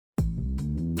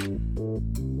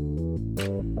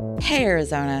Hey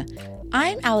Arizona,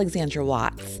 I'm Alexandra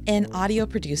Watts, an audio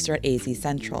producer at AZ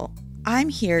Central. I'm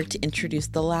here to introduce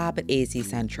The Lab at AZ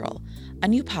Central, a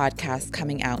new podcast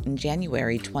coming out in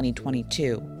January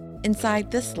 2022.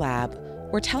 Inside this lab,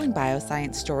 we're telling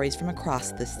bioscience stories from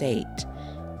across the state.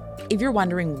 If you're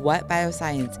wondering what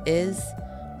bioscience is,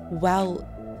 well,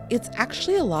 it's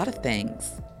actually a lot of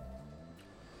things.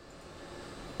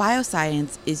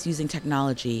 Bioscience is using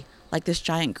technology like this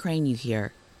giant crane you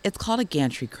hear. It's called a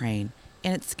gantry crane,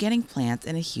 and it's scanning plants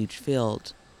in a huge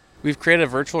field. We've created a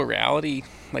virtual reality,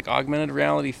 like augmented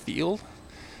reality field.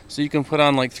 So you can put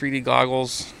on like 3D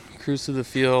goggles, cruise through the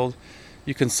field.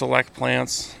 You can select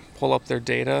plants, pull up their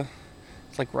data.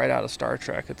 It's like right out of Star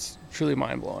Trek. It's truly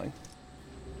mind-blowing.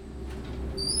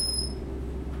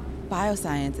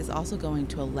 Bioscience is also going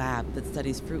to a lab that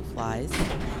studies fruit flies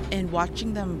and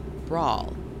watching them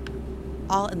brawl.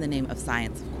 All in the name of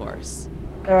science, of course.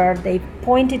 They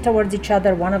pointed towards each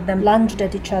other. One of them lunged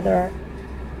at each other.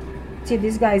 See,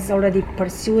 this guy is already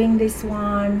pursuing this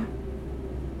one.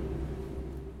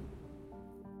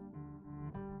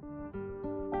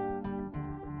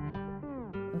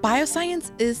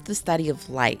 Bioscience is the study of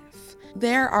life.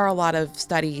 There are a lot of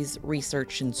studies,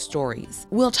 research, and stories.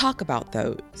 We'll talk about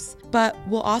those, but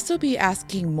we'll also be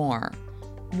asking more.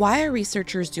 Why are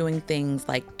researchers doing things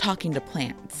like talking to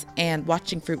plants and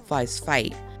watching fruit flies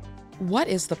fight? What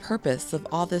is the purpose of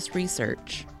all this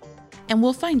research? And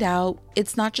we'll find out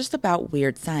it's not just about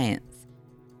weird science.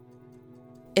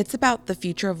 It's about the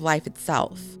future of life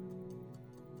itself.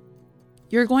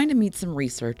 You're going to meet some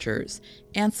researchers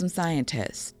and some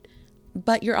scientists,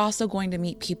 but you're also going to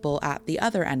meet people at the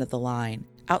other end of the line,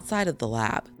 outside of the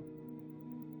lab.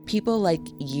 People like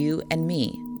you and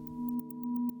me.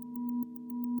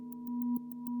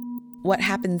 What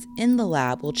happens in the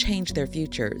lab will change their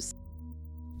futures.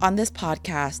 On this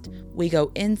podcast, we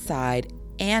go inside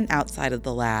and outside of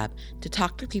the lab to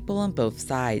talk to people on both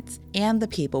sides and the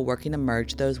people working to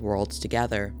merge those worlds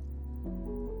together.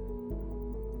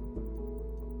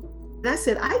 And I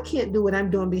said, I can't do what I'm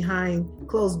doing behind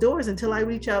closed doors until I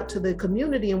reach out to the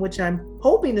community in which I'm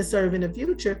hoping to serve in the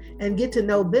future and get to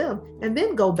know them, and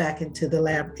then go back into the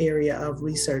lab area of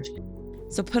research.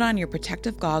 So put on your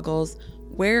protective goggles,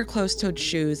 wear your closed-toed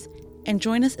shoes, and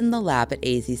join us in the lab at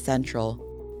AZ Central.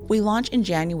 We launch in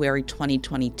January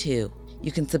 2022.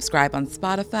 You can subscribe on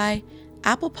Spotify,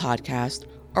 Apple Podcast,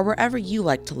 or wherever you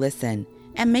like to listen.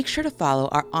 And make sure to follow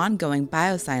our ongoing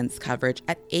bioscience coverage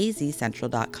at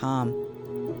azcentral.com.